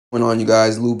What's going on, you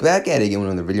guys? Lou back at it again with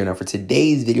another video. Now for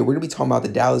today's video, we're going to be talking about the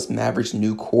Dallas Mavericks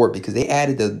new court because they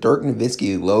added the Dirk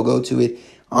Nowitzki logo to it.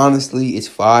 Honestly, it's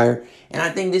fire. And I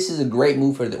think this is a great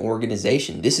move for the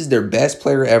organization. This is their best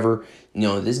player ever. You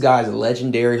know, this guy's a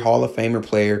legendary Hall of Famer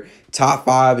player, top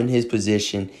 5 in his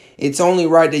position. It's only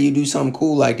right that you do something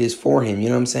cool like this for him. You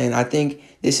know what I'm saying? I think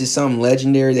this is something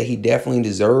legendary that he definitely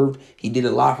deserved. He did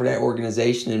a lot for that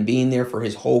organization and being there for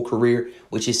his whole career,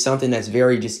 which is something that's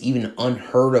very just even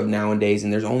unheard of nowadays.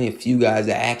 And there's only a few guys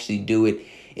that actually do it.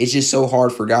 It's just so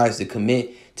hard for guys to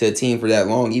commit to a team for that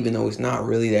long, even though it's not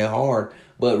really that hard.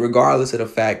 But regardless of the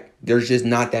fact, there's just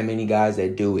not that many guys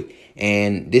that do it.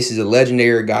 And this is a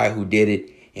legendary guy who did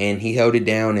it, and he held it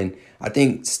down. And I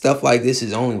think stuff like this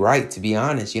is only right, to be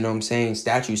honest. You know what I'm saying?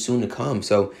 Statues soon to come.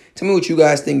 So tell me what you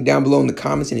guys think down below in the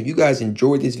comments. And if you guys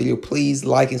enjoyed this video, please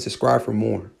like and subscribe for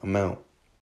more. I'm out.